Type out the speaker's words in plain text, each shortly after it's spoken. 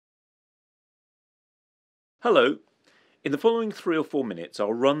Hello. In the following 3 or 4 minutes,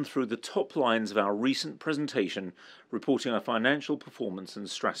 I'll run through the top lines of our recent presentation reporting our financial performance and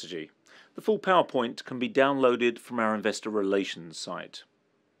strategy. The full PowerPoint can be downloaded from our Investor Relations site.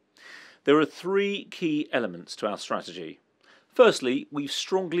 There are 3 key elements to our strategy. Firstly, we've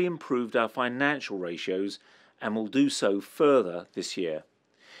strongly improved our financial ratios and will do so further this year.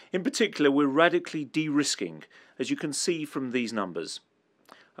 In particular, we're radically de-risking, as you can see from these numbers.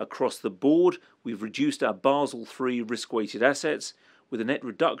 Across the board, we've reduced our Basel III risk-weighted assets with a net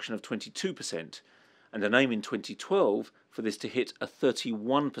reduction of 22% and an aim in 2012 for this to hit a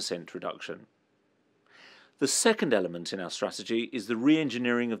 31% reduction. The second element in our strategy is the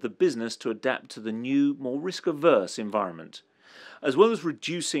re-engineering of the business to adapt to the new, more risk-averse environment. As well as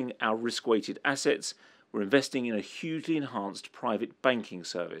reducing our risk-weighted assets, we're investing in a hugely enhanced private banking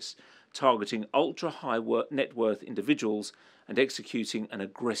service, targeting ultra-high net worth individuals and executing an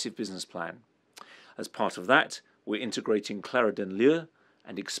aggressive business plan. As part of that, we're integrating Clarendon Lieu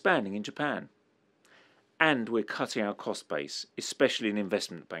and expanding in Japan. And we're cutting our cost base, especially in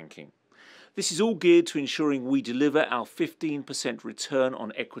investment banking. This is all geared to ensuring we deliver our 15% return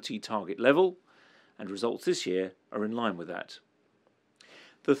on equity target level, and results this year are in line with that.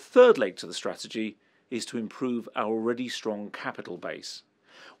 The third leg to the strategy is to improve our already strong capital base.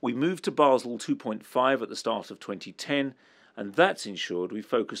 We moved to Basel 2.5 at the start of 2010, and that's ensured we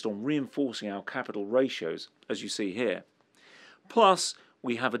focused on reinforcing our capital ratios, as you see here. Plus,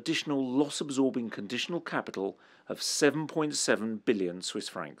 we have additional loss-absorbing conditional capital of 7.7 billion Swiss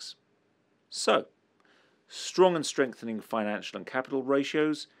francs. So, strong and strengthening financial and capital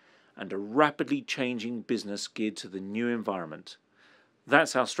ratios, and a rapidly changing business geared to the new environment.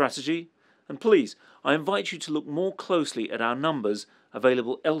 That's our strategy, and please, I invite you to look more closely at our numbers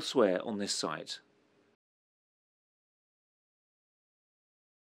available elsewhere on this site.